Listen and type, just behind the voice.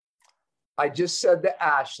I just said to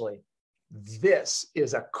Ashley, this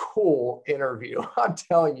is a cool interview. I'm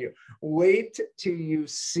telling you, wait till you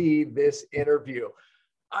see this interview.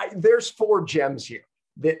 There's 4 gems here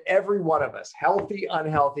that every one of us, healthy,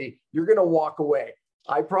 unhealthy, you're going to walk away.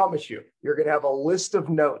 I promise you, you're going to have a list of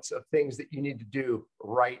notes of things that you need to do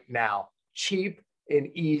right now. Cheap and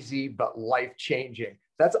easy, but life-changing.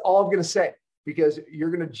 That's all I'm going to say, because you're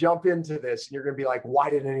going to jump into this and you're going to be like, why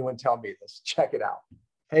didn't anyone tell me this? Check it out.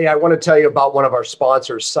 Hey, I want to tell you about one of our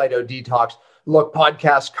sponsors, CytoDetox. Look,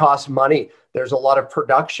 podcasts cost money. There's a lot of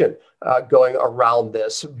production going around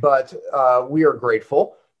this, but we are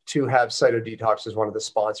grateful to have CytoDetox as one of the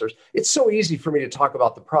sponsors. It's so easy for me to talk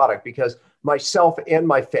about the product because myself and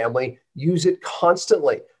my family use it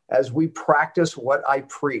constantly as we practice what I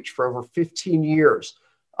preach. For over 15 years,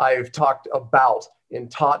 I've talked about and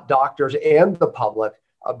taught doctors and the public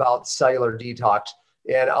about cellular detox.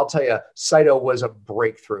 And I'll tell you, Cyto was a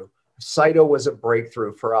breakthrough. Cyto was a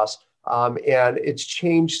breakthrough for us. And it's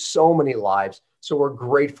changed so many lives. So we're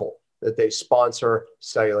grateful that they sponsor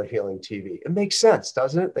Cellular Healing TV. It makes sense,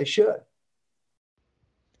 doesn't it? They should.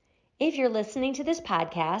 If you're listening to this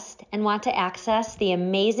podcast and want to access the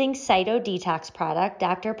amazing CytoDetox product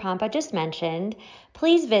Dr. Pompa just mentioned,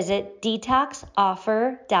 please visit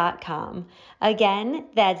detoxoffer.com. Again,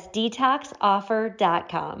 that's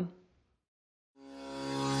detoxoffer.com.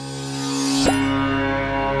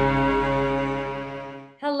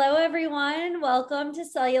 Hello, everyone. Welcome to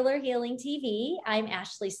Cellular Healing TV. I'm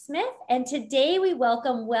Ashley Smith, and today we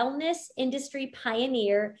welcome wellness industry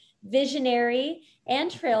pioneer, visionary, and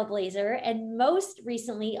trailblazer, and most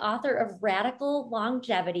recently author of Radical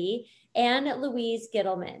Longevity, Ann Louise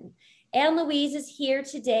Gittleman. Ann Louise is here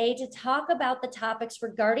today to talk about the topics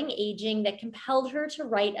regarding aging that compelled her to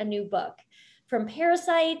write a new book. From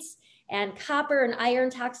parasites and copper and iron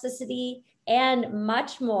toxicity and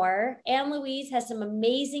much more, Ann Louise has some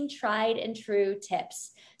amazing tried and true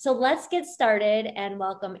tips. So let's get started and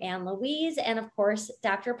welcome Ann Louise and, of course,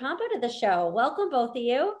 Dr. Pompa to the show. Welcome, both of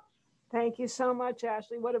you. Thank you so much,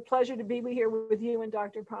 Ashley. What a pleasure to be here with you and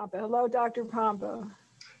Dr. Pompa. Hello, Dr. Pompa.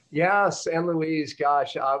 Yes, Ann Louise,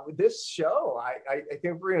 gosh, this show, I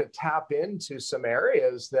think we're going to tap into some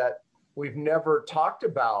areas that we've never talked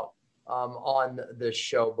about on this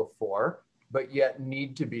show before, but yet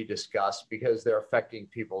need to be discussed because they're affecting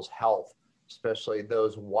people's health, especially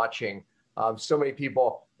those watching. So many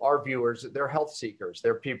people, our viewers, they're health seekers.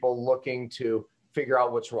 They're people looking to figure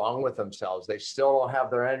out what's wrong with themselves. They still don't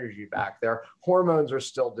have their energy back. Their hormones are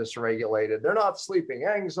still dysregulated. They're not sleeping,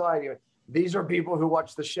 anxiety. These are people who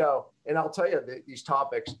watch the show. And I'll tell you, these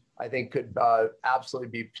topics, I think, could absolutely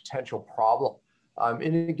be a potential problem.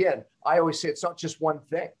 And again, I always say it's not just one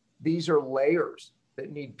thing. These are layers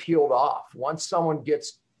that need peeled off. Once someone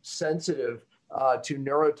gets sensitive to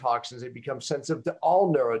neurotoxins, they become sensitive to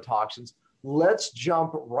all neurotoxins. Let's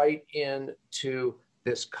jump right into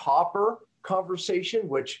this copper conversation,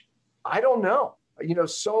 which I don't know. You know,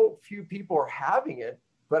 so few people are having it,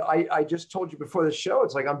 but I just told you before the show,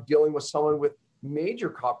 it's like I'm dealing with someone with major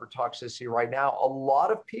copper toxicity right now. A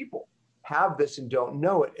lot of people have this and don't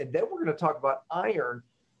know it. And then we're going to talk about iron.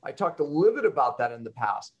 I talked a little bit about that in the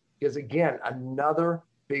past, because again, another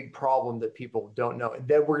big problem that people don't know. And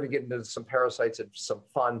then we're going to get into some parasites and some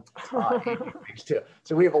fun things too.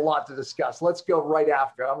 So we have a lot to discuss. Let's go right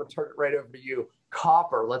after. I'm going to turn it right over to you.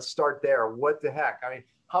 Copper, let's start there. What the heck? I mean,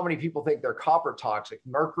 how many people think they're copper toxic?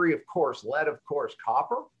 Mercury, of course. Lead, of course.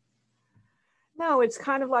 Copper? No, it's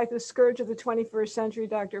kind of like the scourge of the 21st century,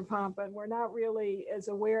 Dr. Pompa, and we're not really as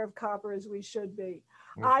aware of copper as we should be.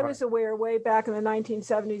 I was aware way back in the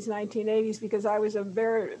 1970s, 1980s, because I was a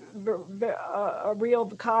real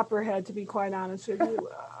copperhead, to be quite honest with you.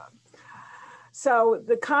 So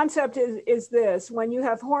the concept is this: when you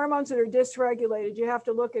have hormones that are dysregulated, you have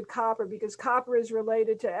to look at copper, because copper is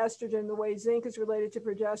related to estrogen the way zinc is related to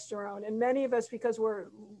progesterone. And many of us, because we're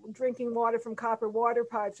drinking water from copper water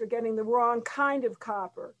pipes, are getting the wrong kind of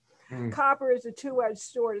copper. Copper is a two-edged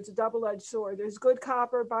sword. It's a double-edged sword. There's good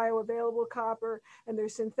copper, bioavailable copper, and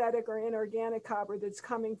there's synthetic or inorganic copper that's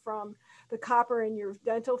coming from the copper in your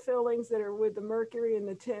dental fillings that are with the mercury and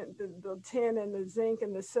the tin and the zinc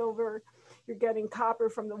and the silver. You're getting copper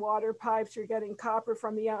from the water pipes. You're getting copper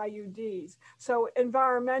from the IUDs. So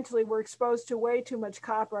environmentally, we're exposed to way too much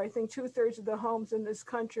copper. I think 2/3 of the homes in this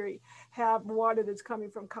country have water that's coming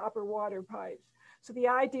from copper water pipes. So the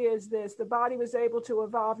idea is this: the body was able to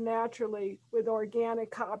evolve naturally with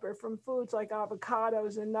organic copper from foods like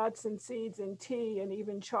avocados and nuts and seeds and tea and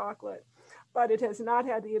even chocolate. but it has not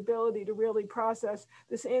had the ability to really process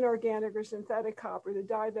this inorganic or synthetic copper, the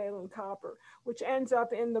divalent copper, which ends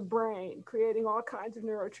up in the brain, creating all kinds of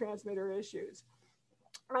neurotransmitter issues.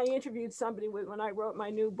 I interviewed somebody when I wrote my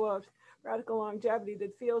new book, Radical Longevity,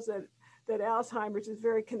 that feels that Alzheimer's is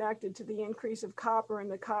very connected to the increase of copper in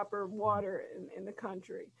the copper water in the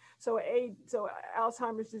country. So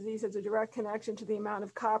Alzheimer's disease has a direct connection to the amount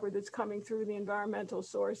of copper that's coming through the environmental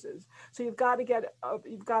sources. So you've got to get a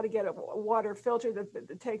water filter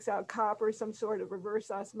that takes out copper, some sort of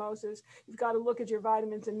reverse osmosis. You've got to look at your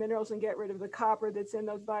vitamins and minerals and get rid of the copper that's in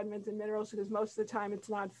those vitamins and minerals, because most of the time it's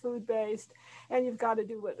not food-based. And you've got to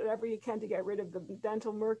do whatever you can to get rid of the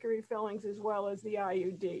dental mercury fillings as well as the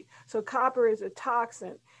IUD. So copper is a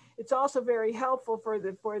toxin. It's also very helpful for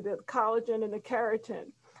the collagen and the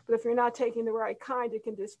keratin. But if you're not taking the right kind, it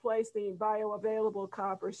can displace the bioavailable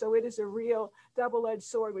copper. So it is a real double-edged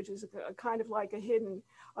sword, which is a kind of like a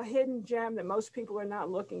hidden gem that most people are not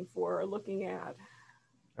looking for or looking at.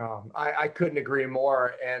 I couldn't agree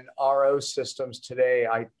more. And RO systems today,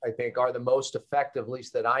 I think, are the most effective, at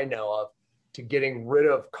least that I know of, to getting rid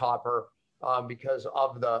of copper because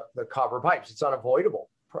of the copper pipes. It's unavoidable.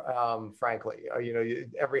 Frankly,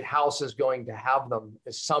 every house is going to have them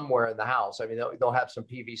somewhere in the house. I mean, they'll have some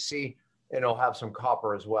PVC and it'll have some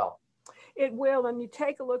copper as well. It will, and you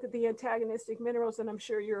take a look at the antagonistic minerals that I'm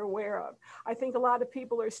sure you're aware of. I think a lot of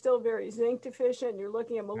people are still very zinc deficient. You're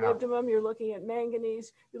looking at molybdenum, you're looking at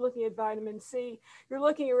manganese, you're looking at vitamin C, you're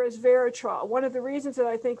looking at resveratrol. One of the reasons that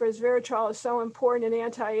I think resveratrol is so important in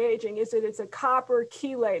anti-aging is that it's a copper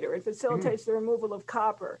chelator. It facilitates the removal of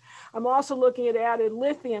copper. I'm also looking at added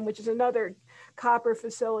lithium, which is another copper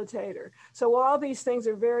facilitator. So all these things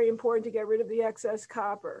are very important to get rid of the excess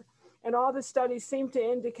copper. And all the studies seem to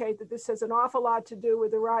indicate that this has an awful lot to do with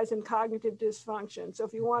the rise in cognitive dysfunction. So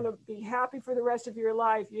if you want to be happy for the rest of your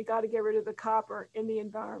life, you got to get rid of the copper in the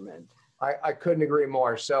environment. I couldn't agree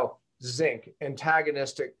more. So zinc,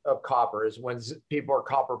 antagonistic of copper, is when people are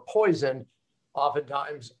copper poisoned,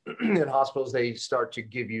 oftentimes in hospitals, they start to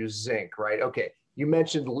give you zinc, right? Okay, you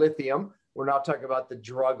mentioned lithium. We're not talking about the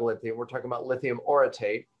drug lithium. We're talking about lithium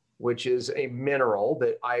orotate, which is a mineral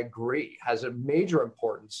that I agree has a major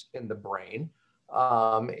importance in the brain,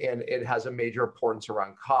 and it has a major importance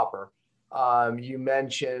around copper. You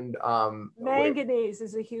mentioned manganese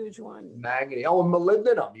is a huge one. Manganese. Oh,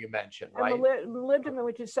 molybdenum you mentioned, right? And molybdenum,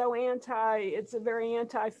 which is so it's a very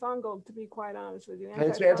antifungal, to be quite honest with you. And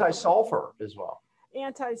it's anti-sulfur as well.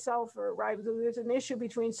 Anti-sulfur, right? There's an issue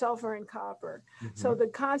between sulfur and copper. So the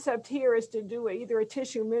concept here is to do either a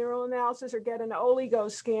tissue mineral analysis or get an oligo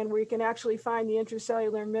scan where you can actually find the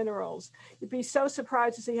intracellular minerals. You'd be so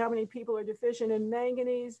surprised to see how many people are deficient in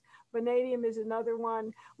manganese. Vanadium is another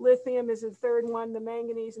one. Lithium is a third one, the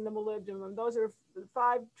manganese and the molybdenum. Those are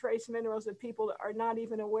 5 trace minerals that people are not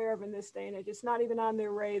even aware of in this day and age. It's not even on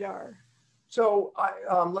their radar. So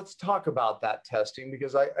let's talk about that testing,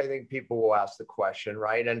 because I think people will ask the question,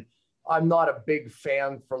 right? And I'm not a big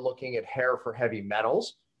fan for looking at hair for heavy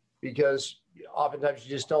metals, because oftentimes you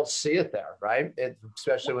just don't see it there, right?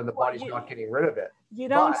 Especially when the body's not getting rid of it. You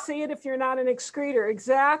don't see it if you're not an excreter,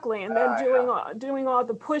 exactly. And then doing all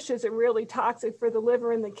the pushes are really toxic for the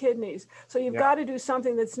liver and the kidneys. So you've got to do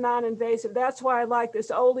something that's non-invasive. That's why I like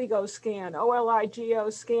this oligo scan,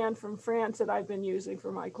 OLIGO scan from France that I've been using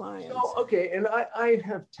for my clients. So, okay, and I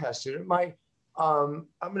have tested it. I'm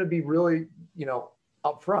going to be really,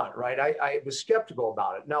 upfront, right? I was skeptical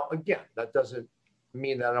about it. Now, again, that doesn't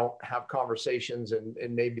mean that I don't have conversations and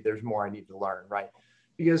maybe there's more I need to learn, right?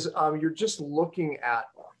 Because you're just looking at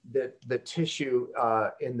the tissue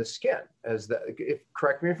in the skin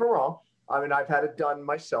correct me if I'm wrong. I mean, I've had it done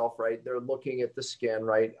myself, right? They're looking at the skin,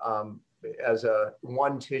 right? As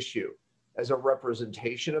one tissue, as a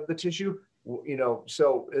representation of the tissue,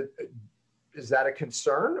 so is that a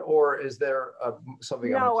concern, or is there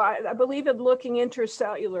something? No, I believe in looking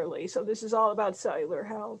intercellularly. So this is all about cellular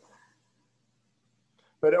health.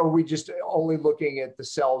 But are we just only looking at the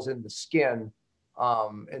cells in the skin,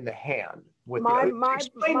 in the hand?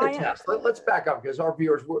 Explain the test. Let's back up, because our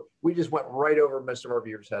viewers, we just went right over most of our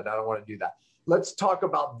viewers' head. I don't want to do that. Let's talk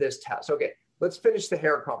about this test. Okay, let's finish the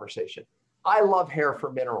hair conversation. I love hair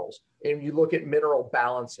for minerals. And you look at mineral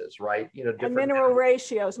balances, right? And mineral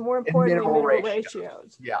ratios, more importantly, mineral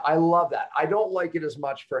ratios. Yeah, I love that. I don't like it as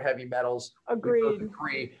much for heavy metals. Agreed.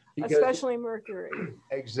 Especially mercury.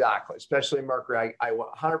 Exactly, especially mercury. I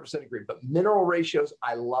 100% agree. But mineral ratios,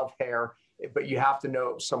 I love hair, but you have to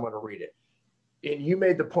know someone to read it. And you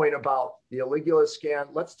made the point about the Oligula scan.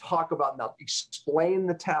 Let's talk about now. Explain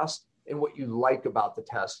the test and what you like about the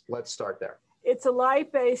test. Let's start there. It's a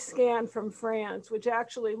light-based scan from France, which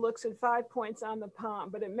actually looks at 5 points on the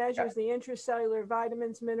palm, but it measures the intracellular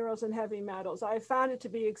vitamins, minerals, and heavy metals. I found it to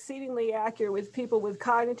be exceedingly accurate with people with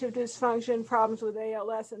cognitive dysfunction, problems with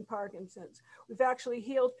ALS, and Parkinson's. We've actually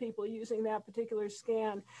healed people using that particular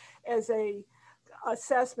scan as a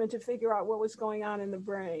assessment to figure out what was going on in the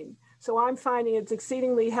brain. So I'm finding it's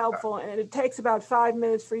exceedingly helpful, and it takes about 5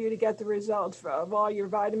 minutes for you to get the results of all your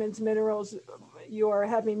vitamins, minerals, your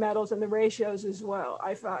heavy metals, and the ratios as well.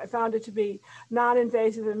 I found it to be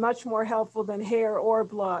non-invasive and much more helpful than hair or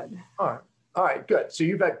blood. All right, good. So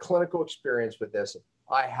you've had clinical experience with this.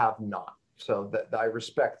 I have not. So that I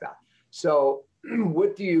respect that. So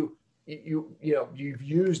what do you've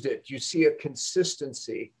used it, you see a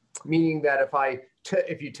consistency, meaning that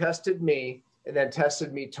if you tested me and then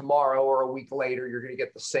tested me tomorrow or a week later, you're going to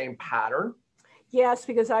get the same pattern? Yes,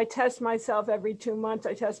 because I test myself every 2 months.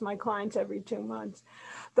 I test my clients every 2 months.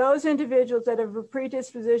 Those individuals that have a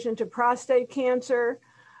predisposition to prostate cancer,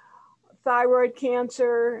 thyroid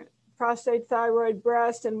cancer, prostate, thyroid,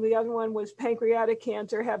 breast, and the other one was pancreatic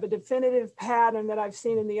cancer, have a definitive pattern that I've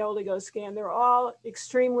seen in the oligo scan. They're all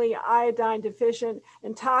extremely iodine deficient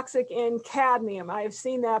and toxic in cadmium. I have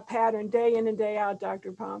seen that pattern day in and day out,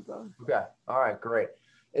 Dr. Pompa. Okay. All right, great.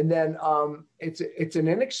 And then it's an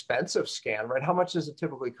inexpensive scan, right? How much does it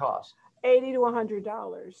typically cost? $80 to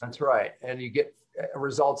 $100. That's right. And you get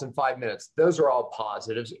results in 5 minutes. Those are all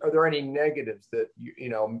positives. Are there any negatives that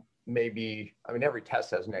maybe, I mean, every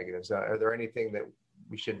test has negatives. Are there anything that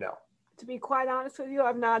we should know? To be quite honest with you,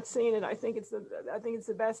 I've not seen it. I think it's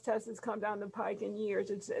the best test that's come down the pike in years.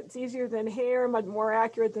 It's easier than hair, much more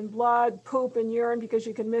accurate than blood, poop, and urine, because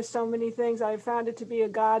you can miss so many things. I found it to be a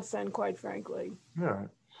godsend, quite frankly. All right.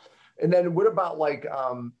 And then what about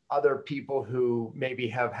other people who maybe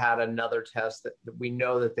have had another test that we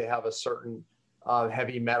know that they have a certain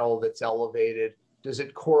heavy metal that's elevated? Does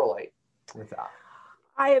it correlate with that?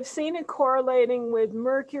 I have seen it correlating with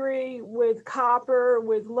mercury, with copper,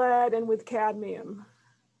 with lead, and with cadmium.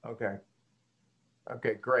 Okay.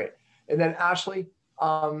 Okay, great. And then Ashley,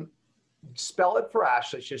 spell it for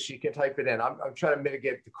Ashley so she can type it in. I'm trying to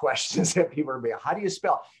mitigate the questions that people are going to be, how do you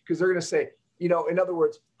spell? Because they're going to say, in other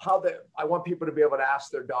words, I want people to be able to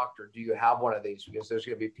ask their doctor, do you have one of these? Because there's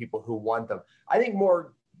going to be people who want them. I think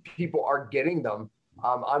more people are getting them.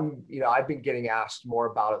 I've been getting asked more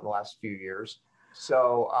about it in the last few years.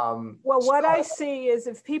 So, what I see is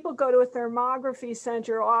if people go to a thermography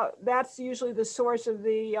center, that's usually the source of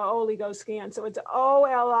the oligo scan. So it's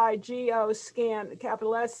OLIGO scan,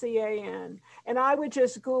 capital SCAN. And I would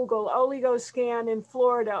just Google oligo scan in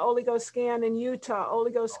Florida, oligo scan in Utah,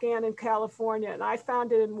 oligo scan in California. And I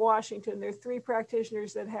found it in Washington. There are 3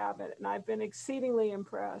 practitioners that have it. And I've been exceedingly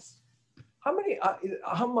impressed.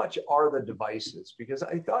 How much are the devices? Because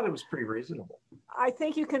I thought it was pretty reasonable. I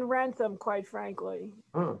think you can rent them, quite frankly.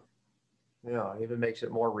 Yeah, it even makes it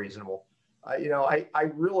more reasonable. I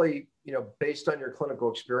really, based on your clinical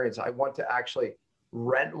experience, I want to actually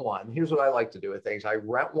rent one. Here's what I like to do with things. I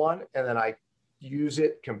rent one and then I use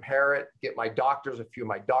it, compare it, get a few of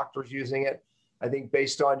my doctors using it. I think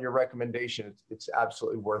based on your recommendation, it's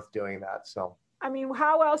absolutely worth doing that. So. I mean,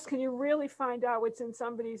 how else can you really find out what's in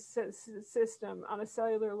somebody's system on a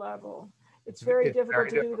cellular level? It's very difficult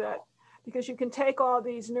to do that, because you can take all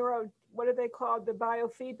these what are they called? The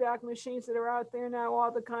biofeedback machines that are out there now,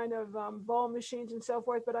 all the kind of bowl machines and so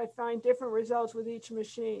forth, but I find different results with each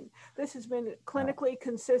machine. This has been clinically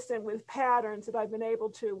consistent with patterns that I've been able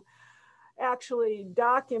to actually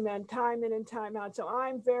document time in and time out. So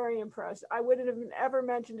I'm very impressed. I wouldn't have ever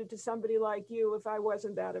mentioned it to somebody like you if I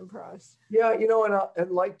wasn't that impressed. Yeah, and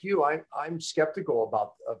like you, I'm skeptical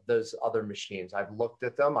about those other machines. I've looked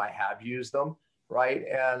at them, I have used them, right?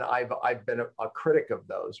 And I've been a critic of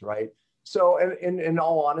those, right? So in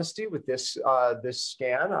all honesty, with this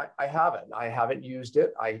scan, I haven't used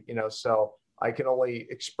it. So I can only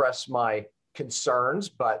express my concerns,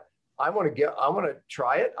 but I want to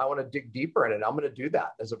try it. I want to dig deeper in it. I'm going to do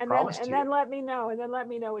that as a promise to you. And then let me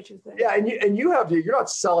know what you think. Yeah. And you're not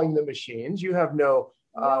selling the machines. You have no,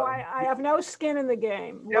 I have no skin in the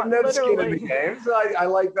game. You have no skin in the game. So I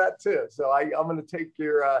like that too. So I'm going to take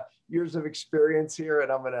your years of experience here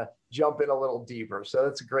and I'm going to jump in a little deeper. So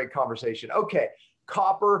that's a great conversation. Okay.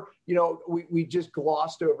 Copper, we just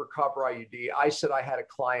glossed over copper IUD. I said I had a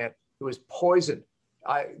client who was poisoned.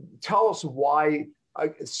 Tell us why.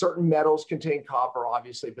 Certain metals contain copper,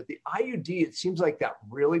 obviously, but the IUD, it seems like that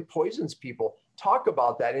really poisons people. Talk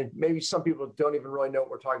about that. And maybe some people don't even really know what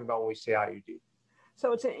we're talking about when we say IUD.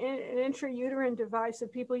 So it's an intrauterine device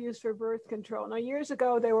that people use for birth control. Now, years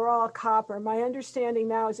ago, they were all copper. My understanding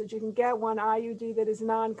now is that you can get one IUD that is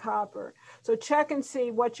non-copper. So check and see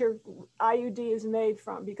what your IUD is made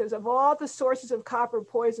from, because of all the sources of copper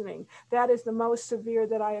poisoning, that is the most severe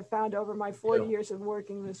that I have found over my 40 years of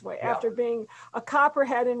working this way, after being a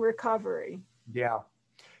copperhead in recovery. Yeah.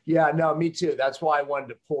 Yeah, no, me too. That's why I wanted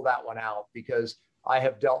to pull that one out, because I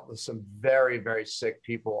have dealt with some very, very sick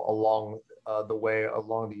people along the way,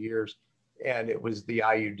 along the years. And it was the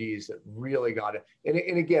IUDs that really got it.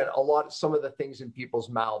 And again, some of the things in people's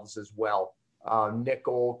mouths as well.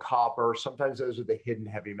 Nickel, copper, sometimes those are the hidden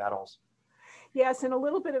heavy metals. Yes, and a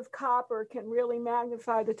little bit of copper can really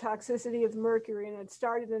magnify the toxicity of mercury, and it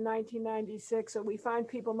started in 1996. So we find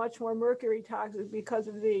people much more mercury toxic because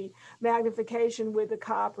of the magnification with the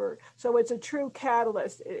copper. So it's a true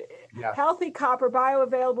catalyst. Yeah. Healthy copper,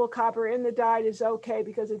 bioavailable copper in the diet is okay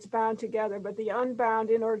because it's bound together, but the unbound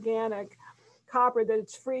inorganic copper, that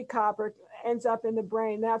it's free copper, ends up in the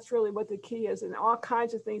brain. That's really what the key is, and all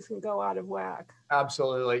kinds of things can go out of whack.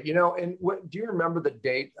 Absolutely. You know, and do you remember the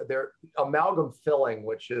date? Their amalgam filling,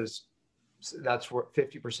 that's where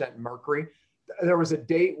 50% mercury. There was a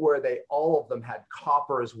date where all of them had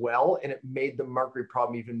copper as well, and it made the mercury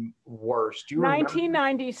problem even worse. Do you remember?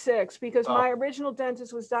 1996, because my original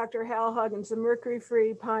dentist was Dr. Hal Huggins, the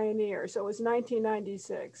mercury-free pioneer. So it was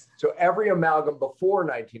 1996. So every amalgam before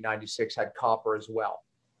 1996 had copper as well.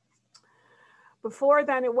 Before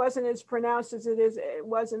then, it wasn't as pronounced as it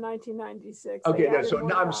was in 1996. Okay, no, so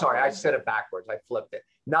no, I'm sorry, I said it backwards. I flipped it.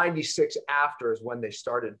 96 after is when they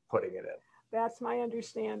started putting it in. That's my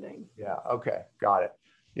understanding. Yeah. Okay. Got it.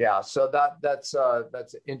 Yeah. So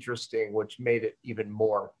that's interesting, which made it even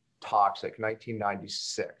more toxic.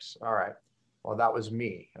 1996. All right. Well, that was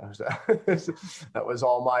me. That was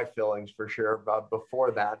all my feelings for sure.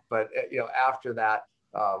 Before that, but after that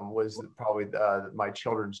was probably my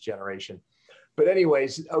children's generation. But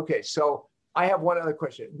anyways, okay. So I have one other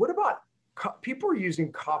question. What about people are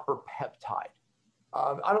using copper peptide?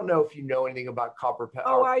 I don't know if you know anything about copper peptide.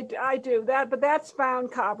 Oh, I do that, but that's found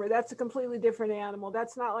copper. That's a completely different animal.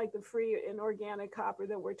 That's not like the free and organic copper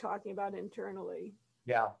that we're talking about internally.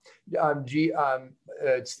 Yeah,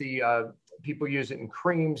 it's the people use it in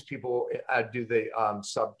creams. People do the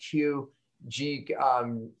sub-Q.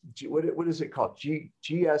 What is it called?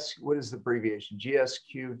 GS. What is the abbreviation?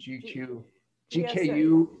 GSQ, GQ,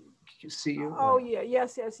 GKU, CU. Oh yeah,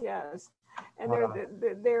 yes. And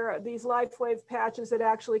there are these LifeWave patches that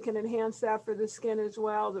actually can enhance that for the skin as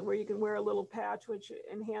well, where you can wear a little patch which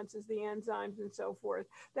enhances the enzymes and so forth.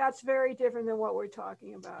 That's very different than what we're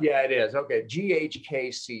talking about. Yeah, it is. Okay,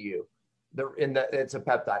 GHKCU. It's a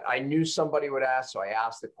peptide. I knew somebody would ask, so I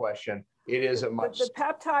asked the question. It is a much. The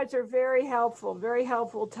peptides are very helpful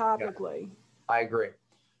topically. Yeah, I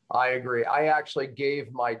agree. I actually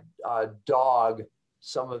gave my dog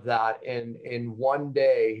some of that in one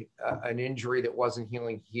day, an injury that wasn't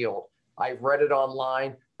healed. I read it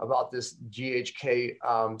online about this GHK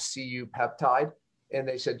CU peptide, and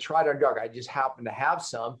they said, try it on dog. I just happened to have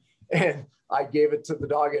some, and I gave it to the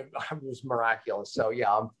dog, and it was miraculous. So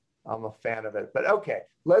yeah, I'm a fan of it. But okay,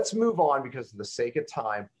 let's move on because of the sake of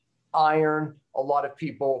time. Iron, a lot of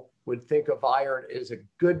people would think of iron as a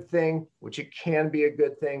good thing, which it can be a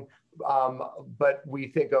good thing. But we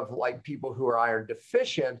think of like people who are iron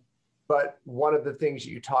deficient. But one of the things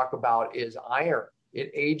you talk about is iron. It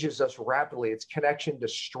ages us rapidly. Its connection to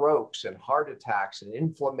strokes and heart attacks and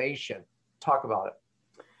inflammation. Talk about it.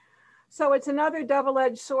 So it's another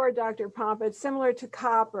double-edged sword, Dr. Pompa. It's similar to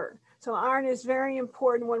copper. So iron is very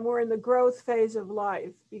important when we're in the growth phase of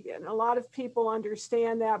life. And a lot of people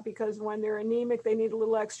understand that because when they're anemic, they need a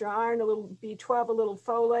little extra iron, a little B12, a little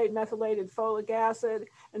folate, methylated folic acid,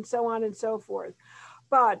 and so on and so forth.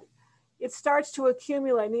 But it starts to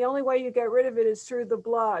accumulate, and the only way you get rid of it is through the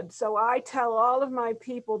blood. So I tell all of my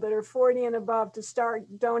people that are 40 and above to start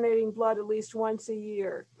donating blood at least once a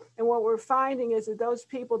year. And what we're finding is that those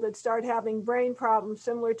people that start having brain problems,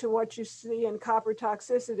 similar to what you see in copper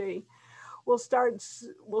toxicity, will start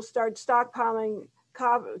stockpiling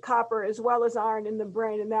copper as well as iron in the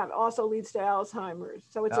brain, and that also leads to Alzheimer's.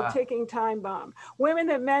 So it's a ticking time bomb. Women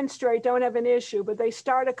that menstruate don't have an issue, but they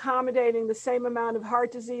start accommodating the same amount of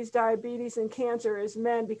heart disease, diabetes, and cancer as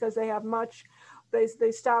men because they have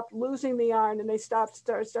they stop losing the iron and they start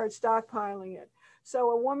stockpiling it.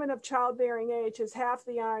 So a woman of childbearing age has half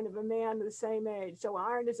the iron of a man of the same age. So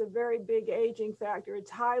iron is a very big aging factor.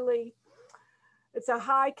 It's highly It's a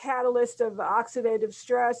high catalyst of oxidative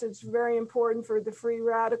stress. It's very important for the free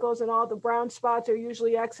radicals, and all the brown spots are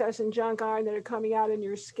usually excess and junk iron that are coming out in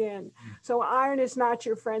your skin. So iron is not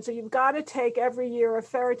your friend. So you've got to take every year a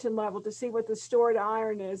ferritin level to see what the stored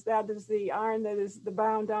iron is. That is the iron that is the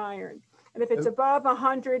bound iron. And if it's above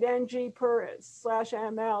 100 Ng per slash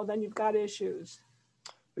ml, then you've got issues.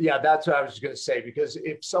 Yeah, that's what I was going to say, because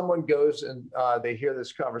if someone goes and they hear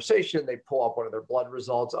this conversation, they pull up one of their blood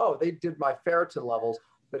results. Oh, they did my ferritin levels,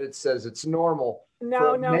 but it says it's normal.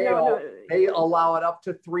 No. They allow it up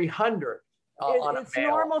to 300 on a male.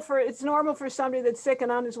 It's normal for somebody that's sick and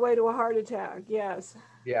on his way to a heart attack. Yes.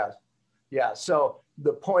 Yes. Yeah. So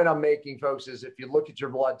the point I'm making, folks, is if you look at your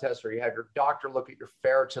blood test or you have your doctor look at your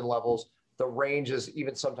ferritin levels, the range is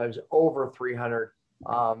even sometimes over 300.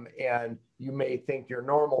 And you may think you're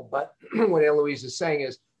normal, but what Ann Louise is saying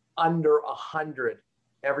is under 100.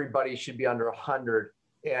 Everybody should be under 100.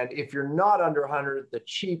 And if you're not under 100, the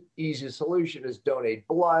cheap, easy solution is donate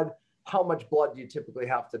blood. How much blood do you typically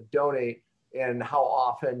have to donate, and how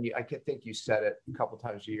often? I think you said it a couple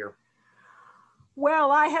times a year.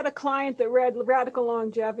 Well, I had a client that read Radical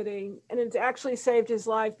Longevity, and it's actually saved his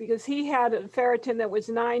life because he had a ferritin that was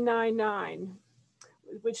 999.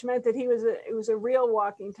 Which meant that it was a real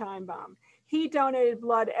walking time bomb. He donated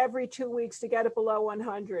blood every 2 weeks to get it below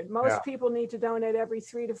 100. Most people need to donate every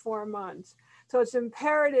 3 to 4 months. So it's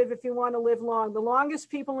imperative if you want to live long. The longest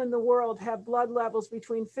people in the world have blood levels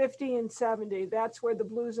between 50 and 70. That's where the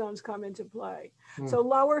blue zones come into play. So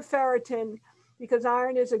lower ferritin, because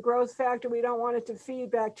iron is a growth factor. We don't want it to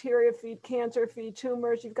feed bacteria, feed cancer, feed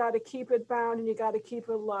tumors. You've got to keep it bound, and you got to keep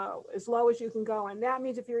it low as you can go. And that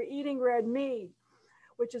means if you're eating red meat,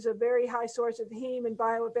 which is a very high source of heme and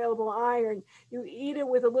bioavailable iron, you eat it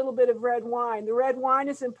with a little bit of red wine. The red wine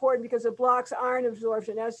is important because it blocks iron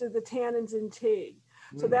absorption, as do the tannins in tea.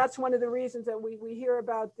 So that's one of the reasons that we hear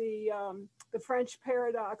about the French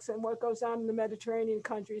paradox and what goes on in the Mediterranean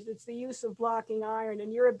countries. It's the use of blocking iron.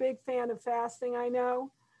 And you're a big fan of fasting, I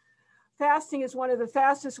know. Fasting is one of the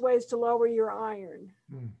fastest ways to lower your iron.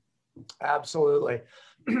 Absolutely.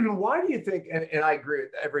 Why do you think, and I agree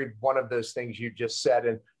with every one of those things you just said,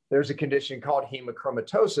 and there's a condition called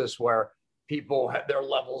hemochromatosis where people have their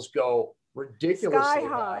levels go ridiculously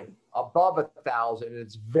high, above 1,000.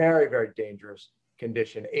 It's very, very dangerous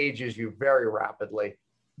condition, ages you very rapidly.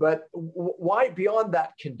 But why, beyond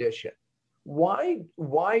that condition, why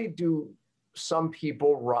do some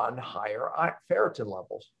people run higher ferritin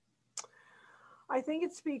levels? I think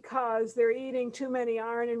it's because they're eating too many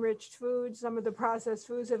iron-enriched foods. Some of the processed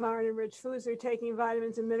foods have iron-enriched foods. They're taking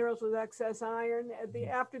vitamins and minerals with excess iron.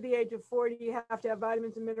 After the age of 40, you have to have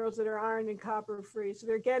vitamins and minerals that are iron and copper free. So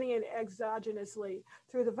they're getting it exogenously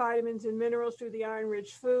through the vitamins and minerals, through the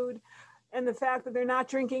iron-rich food, and the fact that they're not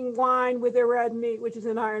drinking wine with their red meat, which is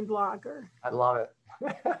an iron blocker. I love it.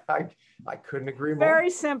 I couldn't agree more. Very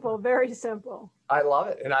simple, very simple. I love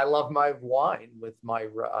it. And I love my wine with my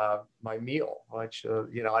my meal, which,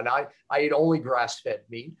 and I eat only grass-fed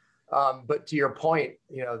meat. But to your point,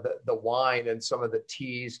 the wine and some of the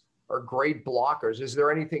teas are great blockers. Is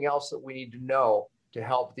there anything else that we need to know to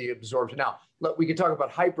help the absorption? Now, look, we can talk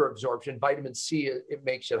about hyperabsorption. Vitamin C, it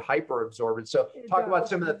makes it hyperabsorbent. So talk about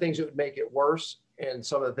some of the things that would make it worse and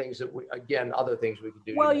some of the things that other things we could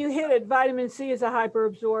do. Well, you hit it. Vitamin C is a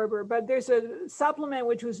hyperabsorber, but there's a supplement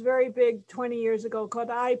which was very big 20 years ago called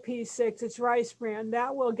IP6. It's rice bran.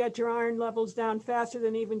 That will get your iron levels down faster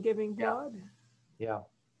than even giving blood. Yeah.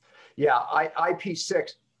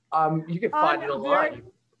 IP6. You can find it online.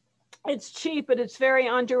 It's cheap, but it's very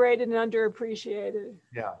underrated and underappreciated.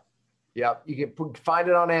 Yeah. You can find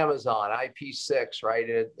it on Amazon, IP6, right?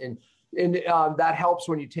 And that helps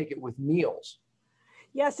when you take it with meals.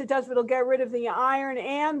 Yes, it does, but it'll get rid of the iron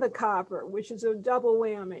and the copper, which is a double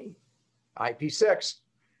whammy. IP6.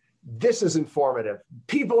 This is informative.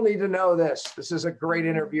 People need to know this. This is a great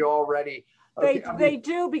interview already. They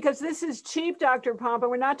do, because this is cheap, Dr. Pompa.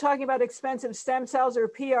 We're not talking about expensive stem cells or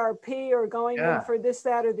PRP or going in for this,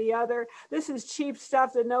 that, or the other. This is cheap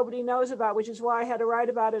stuff that nobody knows about, which is why I had to write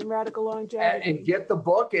about it in Radical Longevity. And get the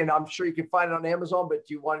book, and I'm sure you can find it on Amazon, but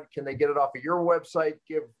can they get it off of your website?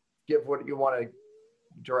 Give what you want to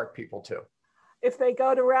direct people to. If they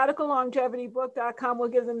go to radicallongevitybook.com, we'll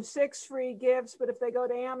give them 6 free gifts. But if they go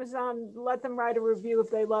to Amazon, let them write a review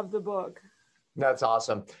if they love the book. That's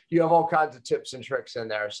awesome. You have all kinds of tips and tricks in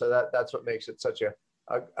there. So that's what makes it such a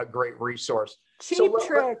great resource. Cheap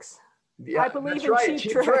tricks. Yeah, I believe that's in right.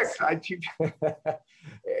 cheap tricks.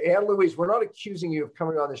 Anne Louise, we're not accusing you of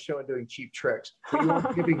coming on the show and doing cheap tricks, but you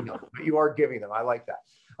are giving them. But you are giving them. I like that.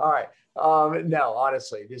 All right. No,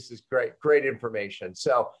 honestly, this is great information.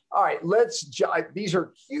 So, all right, these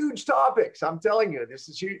are huge topics. I'm telling you, this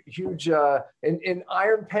is huge in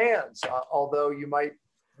iron pans, although you might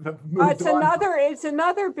have moved on. It's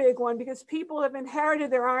another big one because people have inherited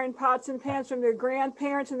their iron pots and pans from their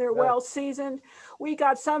grandparents and they're well seasoned. We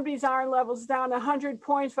got somebody's iron levels down 100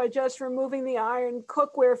 points by just removing the iron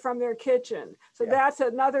cookware from their kitchen. So that's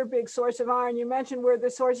another big source of iron. You mentioned where the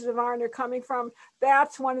sources of iron are coming from.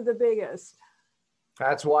 That's one of the biggest.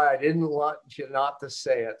 That's why I didn't want you not to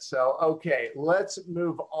say it. So, okay, let's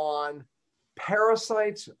move on.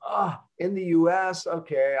 Parasites in the US.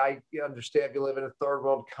 Okay, I understand if you live in a third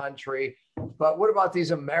world country, but what about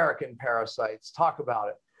these American parasites? Talk about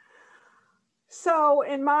it. So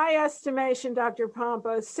in my estimation, Dr.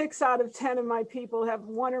 Pompa, 6 out of 10 of my people have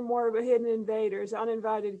one or more of a hidden invaders,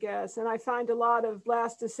 uninvited guests. And I find a lot of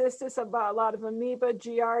blastocystis, a lot of amoeba,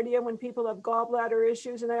 giardia when people have gallbladder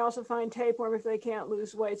issues. And I also find tapeworm if they can't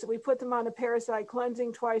lose weight. So we put them on a parasite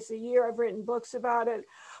cleansing twice a year. I've written books about it.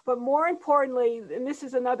 But more importantly, and this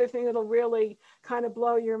is another thing that'll really kind of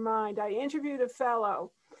blow your mind, I interviewed a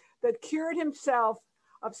fellow that cured himself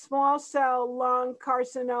of small cell lung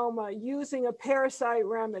carcinoma using a parasite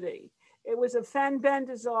remedy. It was a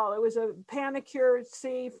fenbendazole. It was a Panacur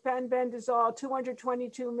C fenbendazole,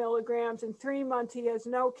 222 milligrams. In 3 months, he has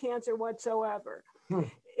no cancer whatsoever.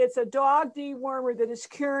 It's a dog dewormer that is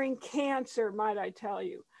curing cancer, might I tell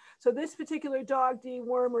you. So this particular dog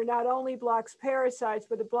dewormer not only blocks parasites,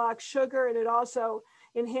 but it blocks sugar, and it also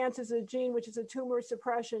enhances a gene, which is a tumor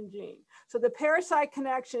suppression gene. So the parasite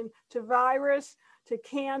connection to virus, to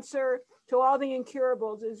cancer, to all the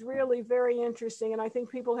incurables is really very interesting. And I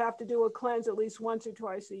think people have to do a cleanse at least once or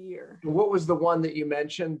twice a year. What was the one that you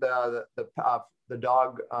mentioned? The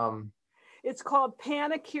dog. It's called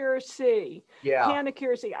Panacur C. Yeah.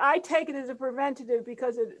 Panacur C. I take it as a preventative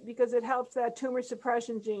because it helps that tumor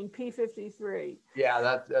suppression gene, P53.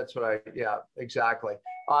 Yeah, that's what exactly.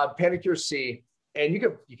 Panacur C. And you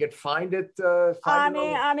could find it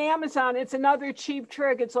on Amazon. It's another cheap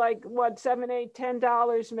trick. It's like what, $7, $8,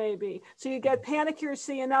 $10 maybe. So you get Panacur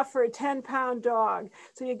C, enough for a 10-pound dog.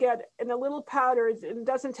 So you get in a little powder. It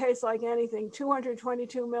doesn't taste like anything.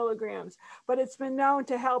 222 milligrams. But it's been known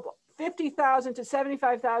to help 50,000 to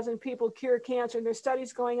 75,000 people cure cancer. And there's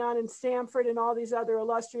studies going on in Stanford and all these other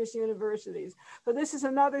illustrious universities. So this is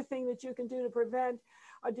another thing that you can do to prevent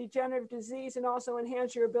a degenerative disease and also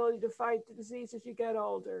enhance your ability to fight the disease as you get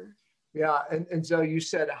older. Yeah, and so you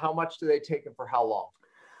said, how much do they take and for how long?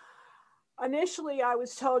 Initially, I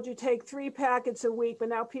was told you take 3 packets a week, but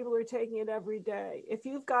now people are taking it every day. If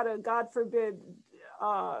you've got a, God forbid,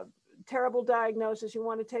 terrible diagnosis, you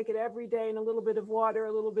want to take it every day in a little bit of water,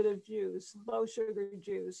 a little bit of juice, low sugar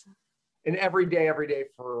juice. And every day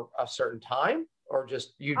for a certain time, or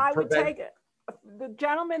just you? I would take it. The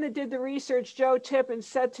gentleman that did the research, Joe Tippin,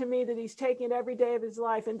 said to me that he's taking it every day of his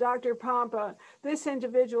life. And Dr. Pompa, this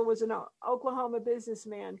individual was an Oklahoma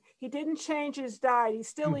businessman. He didn't change his diet. He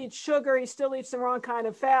still eats sugar. He still eats the wrong kind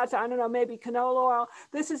of fats. I don't know, maybe canola oil.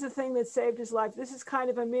 This is the thing that saved his life. This is kind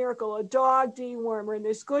of a miracle, a dog dewormer, and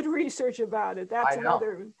there's good research about it. That's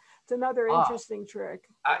another interesting trick.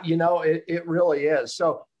 It really is.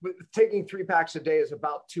 So taking 3 packs a day is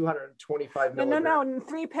about 225 milligrams. No,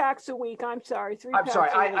 3 packs a week. I'm sorry.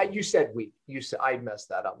 You said week. I messed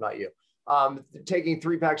that up, not you. Taking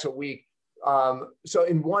 3 packs a week. So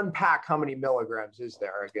in 1 pack, how many milligrams is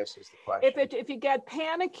there, I guess is the question. If you get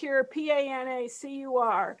Panacur,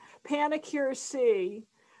 Panacur, Panacur C,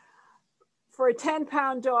 for a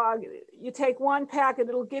 10-pound dog, you take 1 packet,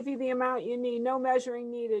 it'll give you the amount you need, no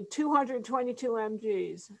measuring needed, 222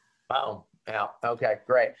 mgs. Wow. Yeah. Okay,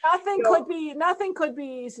 great. Nothing could be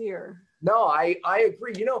easier. No, I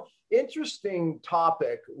agree. Interesting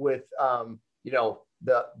topic with,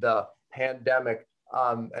 the pandemic,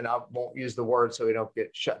 and I won't use the word so we don't get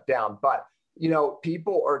shut down, but,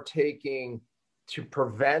 people are taking to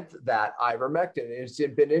prevent that ivermectin. It's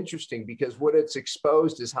been interesting because what it's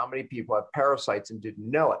exposed is how many people have parasites and didn't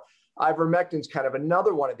know it. Ivermectin is kind of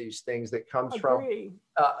another one of these things that comes from,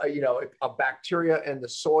 a bacteria in the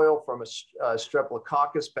soil, from a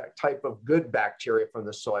streptococcus type of good bacteria from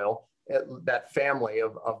the soil, that family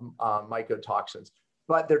of mycotoxins.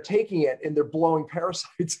 but they're taking it and they're blowing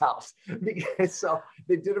parasites out. So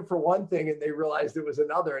they did it for one thing and they realized it was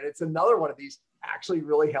another. And it's another one of these actually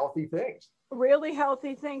really healthy things. Really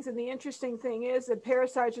healthy things. And the interesting thing is that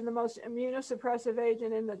parasites are the most immunosuppressive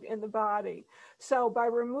agent in the body. So by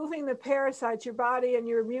removing the parasites, your body and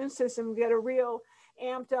your immune system get a real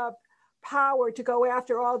amped up power to go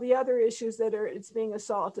after all the other issues that it's being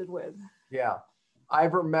assaulted with. Yeah.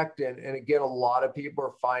 Ivermectin. And again, a lot of people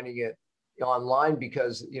are finding it online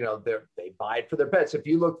because, you know, they buy it for their pets. If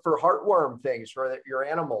you look for heartworm things for your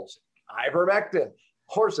animals, ivermectin.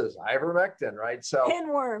 Horses, ivermectin, right? So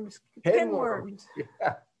pinworms.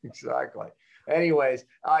 Yeah, exactly. Anyways,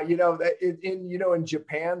 you know, in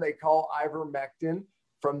Japan, they call ivermectin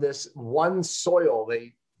from this one soil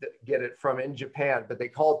they get it from in Japan, but they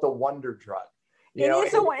call it the wonder drug. It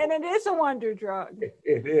is a wonder drug.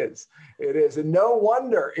 It is. And no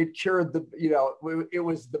wonder it cured it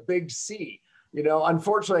was the big C. You know,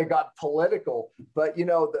 unfortunately, it got political, but, you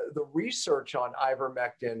know, the research on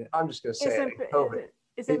ivermectin, I'm just going to say COVID.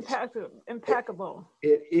 It's impeccable.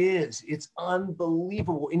 It is. It's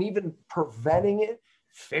unbelievable. And even preventing it,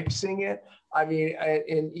 fixing it. I mean,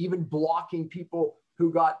 and even blocking people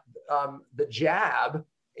who got the jab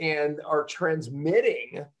and are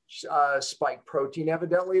transmitting spike protein.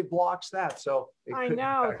 Evidently, it blocks that. So I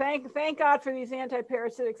know. Thank God for these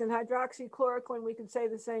antiparasitics, and hydroxychloroquine we can say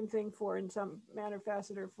the same thing for in some manner,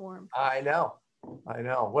 facet, or form. I know.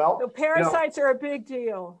 Well, the parasites are a big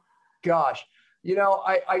deal. Gosh. You know,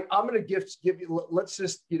 I'm going to give you, let's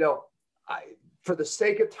just, you know, for the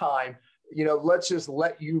sake of time, you know, let's just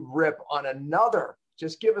let you rip on another.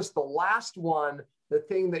 Just give us the last one, the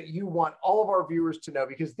thing that you want all of our viewers to know,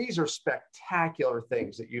 because these are spectacular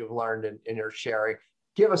things that you've learned in your sharing.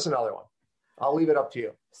 Give us another one. I'll leave it up to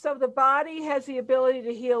you. So the body has the ability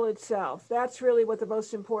to heal itself. That's really what the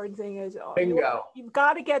most important thing is. Bingo. You've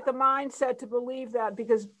got to get the mindset to believe that,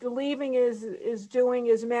 because believing is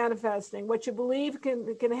manifesting. What you believe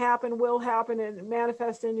can happen, will happen, and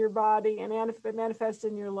manifest in your body and manifest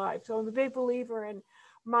in your life. So I'm a big believer in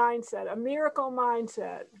mindset, a miracle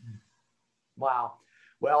mindset. Wow.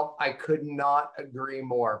 Well, I could not agree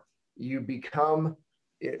more. You become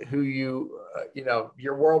who you know,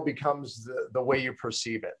 your world becomes the way you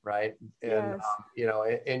perceive it, right? And yes. You know,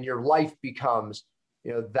 and your life becomes,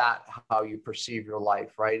 you know, that how you perceive your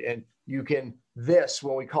life, right? And you can, this,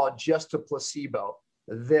 when we call it just a placebo,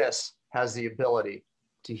 this has the ability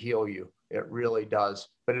to heal you. It really does.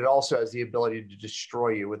 But it also has the ability to destroy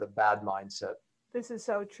you with a bad mindset. This is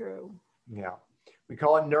so true. Yeah. We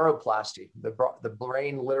call it neuroplasty. The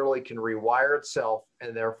brain literally can rewire itself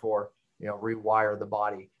and therefore, you know, rewire the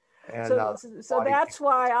body. And so that's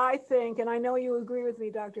why I think, and I know you agree with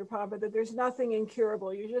me, Dr. Pompa, that there's nothing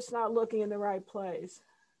incurable. You're just not looking in the right place.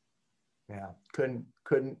 Yeah, couldn't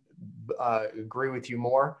agree with you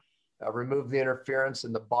more. Remove the interference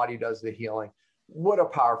and the body does the healing. What a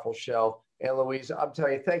powerful show. And Louise, I'm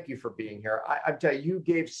telling you, thank you for being here. I'm telling you, you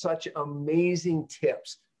gave such amazing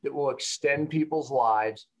tips that will extend people's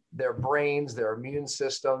lives, their brains, their immune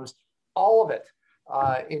systems, all of it.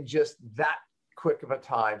 In just that quick of a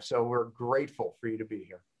time. So we're grateful for you to be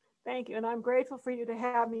here. Thank you. And I'm grateful for you to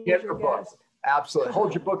have me Get as your her guest. Book. Absolutely.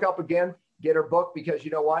 Hold your book up again. Get her book, because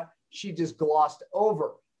you know what? She just glossed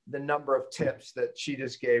over the number of tips that she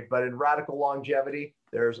just gave. But in Radical Longevity,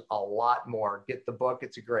 there's a lot more. Get the book.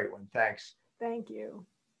 It's a great one. Thanks. Thank you.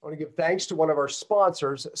 I want to give thanks to one of our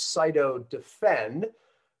sponsors, CytoDefend.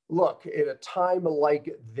 Look, at a time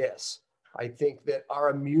like this, I think that our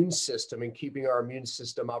immune system and keeping our immune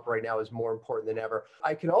system up right now is more important than ever.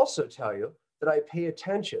 I can also tell you that I pay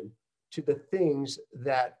attention to the things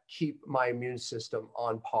that keep my immune system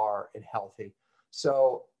on par and healthy.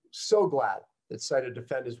 So glad that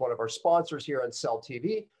CytoDefend is one of our sponsors here on Cell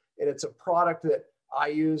TV. And it's a product that I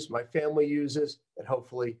use, my family uses, and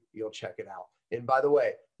hopefully you'll check it out. And by the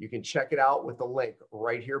way, you can check it out with the link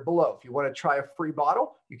right here below. If you want to try a free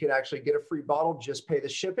bottle, you can actually get a free bottle, just pay the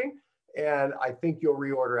shipping. And I think you'll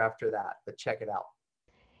reorder after that, but check it out.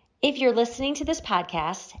 If you're listening to this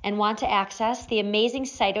podcast and want to access the amazing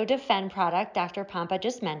CytoDefend product Dr. Pompa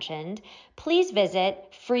just mentioned, please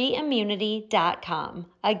visit freeimmunity.com.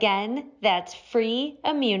 Again, that's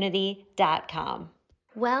freeimmunity.com.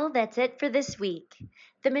 Well, that's it for this week.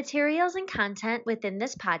 The materials and content within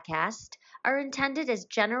this podcast are intended as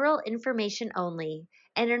general information only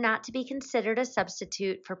and are not to be considered a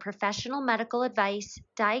substitute for professional medical advice,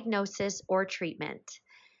 diagnosis, or treatment.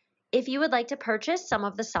 If you would like to purchase some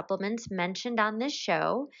of the supplements mentioned on this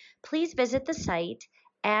show, please visit the site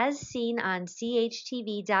as seen on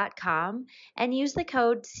CHTV.com and use the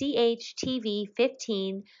code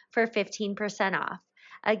CHTV15 for 15% off.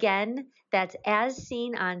 Again, that's as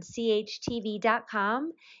seen on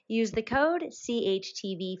CHTV.com. Use the code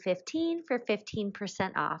CHTV15 for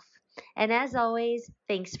 15% off. And as always,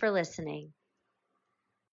 thanks for listening.